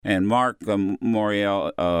and Mark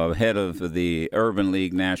Morial, head of the Urban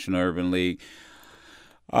League, National Urban League.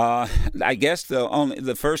 I guess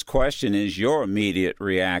the first question is your immediate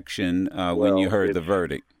reaction when you heard the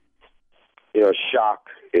verdict. Shock.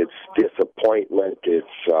 It's disappointment. It's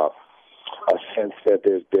a sense that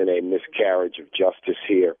there's been a miscarriage of justice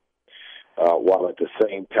here, while at the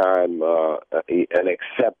same time an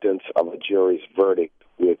acceptance of a jury's verdict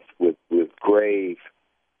with grave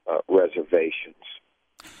reservations,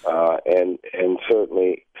 and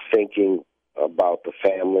certainly thinking about the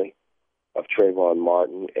family of Trayvon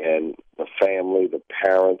Martin and the family, the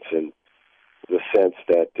parents, and the sense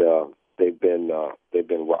that they've been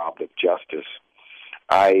robbed of justice.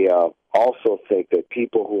 I also think that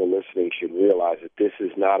people who are listening should realize that this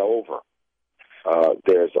is not over.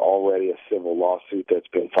 There's already a civil lawsuit that's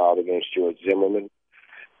been filed against George Zimmerman.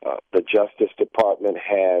 The Justice Department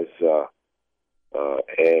has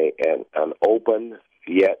an open,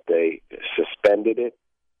 yet they suspended it,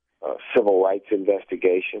 civil rights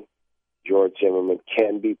investigation. George Zimmerman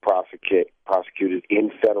can be prosecuted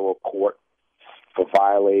in federal court for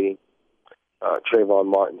violating Trayvon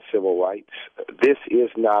Martin's civil rights. This is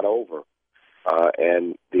not over,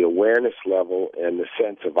 and the awareness level and the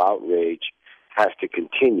sense of outrage has to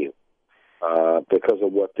continue because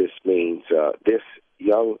of what this means. This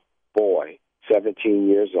young boy, 17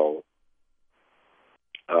 years old,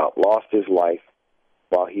 lost his life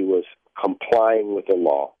while he was complying with the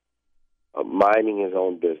law, minding his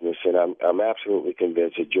own business, and I'm absolutely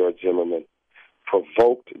convinced that George Zimmerman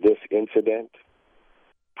provoked this incident,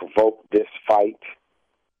 provoked this fight,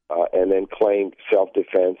 and then claimed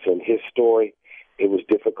self-defense. And his story, it was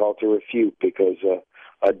difficult to refute because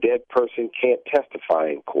a dead person can't testify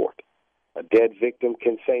in court. A dead victim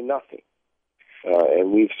can say nothing.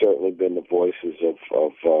 And we've certainly been the voices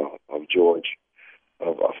of George,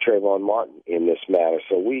 of Trayvon Martin in this matter.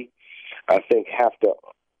 So we, I think, have to,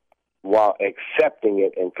 while accepting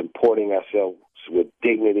it and comporting ourselves with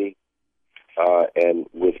dignity and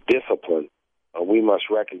with discipline, we must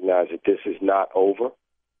recognize that this is not over,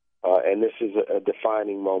 and this is a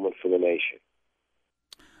defining moment for the nation.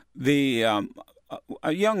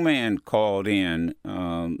 A young man called in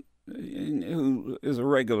who is a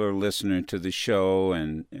regular listener to the show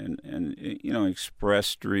and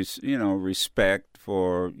expressed respect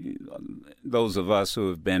for those of us who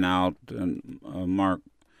have been out, Mark.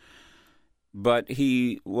 But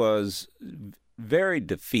he was very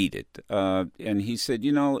defeated, and he said,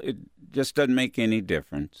 it just doesn't make any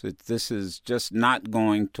difference. This is just not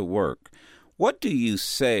going to work. What do you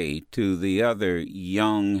say to the other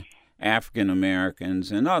young African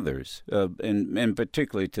Americans and others, and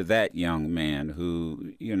particularly to that young man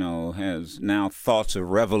who, has now thoughts of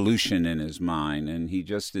revolution in his mind, and he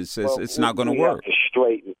just says it's not going to work?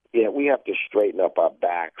 We have to straighten up our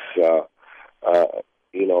backs.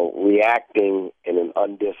 Reacting in an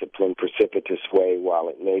undisciplined, precipitous way, while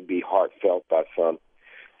it may be heartfelt by some,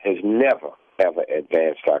 has never, ever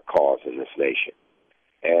advanced our cause in this nation.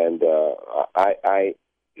 And I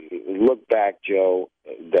look back, Joe,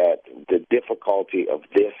 that the difficulty of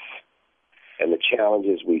this and the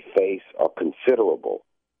challenges we face are considerable,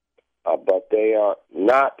 but they are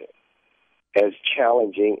not as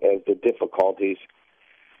challenging as the difficulties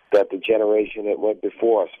that the generation that went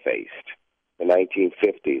before us faced, the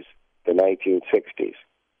 1950s, the 1960s,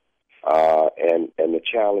 and the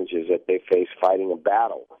challenges that they faced fighting a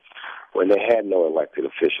battle when they had no elected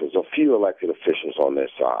officials or few elected officials on their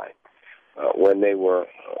side, when they were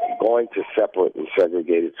going to separate and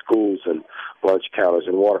segregated schools and lunch counters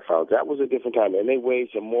and water fountains. That was a different time, and they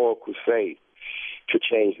waged a moral crusade to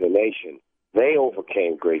change the nation. They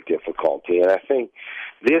overcame great difficulty, and I think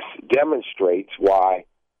this demonstrates why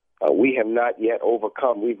we have not yet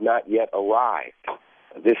overcome. We've not yet arrived.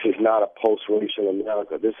 This is not a post-racial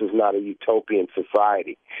America. This is not a utopian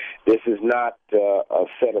society. This is not a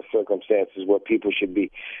set of circumstances where people should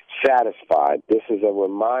be satisfied. This is a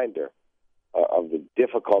reminder of the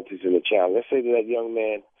difficulties and the challenge. Let's say to that young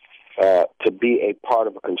man to be a part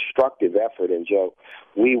of a constructive effort. And, Joe,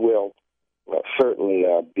 we will certainly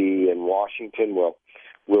be in Washington.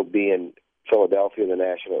 We'll be in Philadelphia. The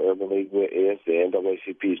National Urban League is. The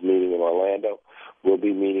NAACP is meeting in Orlando. We'll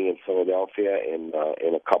be meeting in Philadelphia in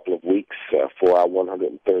a couple of weeks for our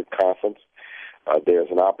 103rd conference. There's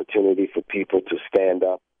an opportunity for people to stand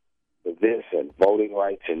up for this and voting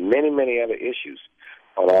rights and many, many other issues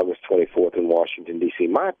on August 24th in Washington, D.C.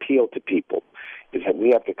 My appeal to people is that we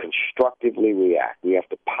have to constructively react. We have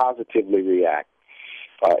to positively react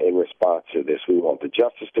in response to this. We want the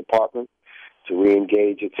Justice Department to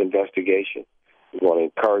reengage its investigation. We want to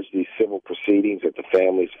encourage these civil proceedings that the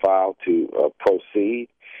families filed to proceed.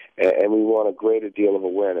 and we want a greater deal of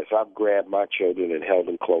awareness. I've grabbed my children and held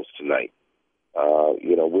them close tonight,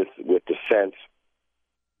 with the sense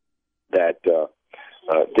that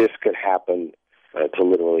this could happen to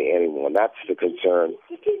literally anyone. That's the concern.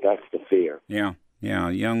 That's the fear. Yeah.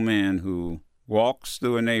 A young man who walks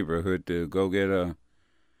through a neighborhood to go get a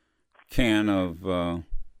can of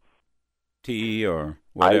tea or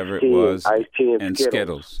whatever it was, iced tea and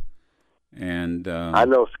Skittles. And I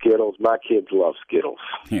know Skittles. My kids love Skittles.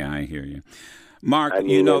 Yeah, I hear you. Mark,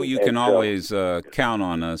 you can always count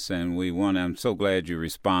on us, and I'm so glad you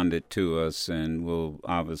responded to us, and we'll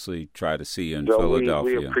obviously try to see you in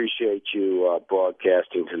Philadelphia. We appreciate you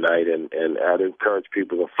broadcasting tonight, and I'd encourage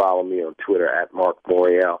people to follow me on Twitter at Mark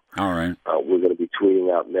Morial. All right. We're going to be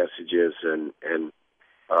tweeting out messages and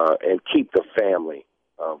keep the family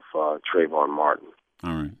of Trayvon Martin.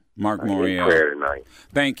 All right. Mark Morial. Prayer tonight.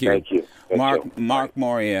 Thank you. Thank you. Mark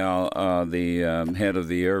Morial, the head of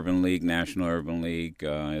the Urban League, National Urban League,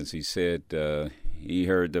 as he said, he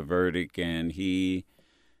heard the verdict and he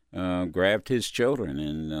grabbed his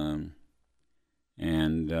children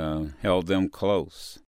and held them close.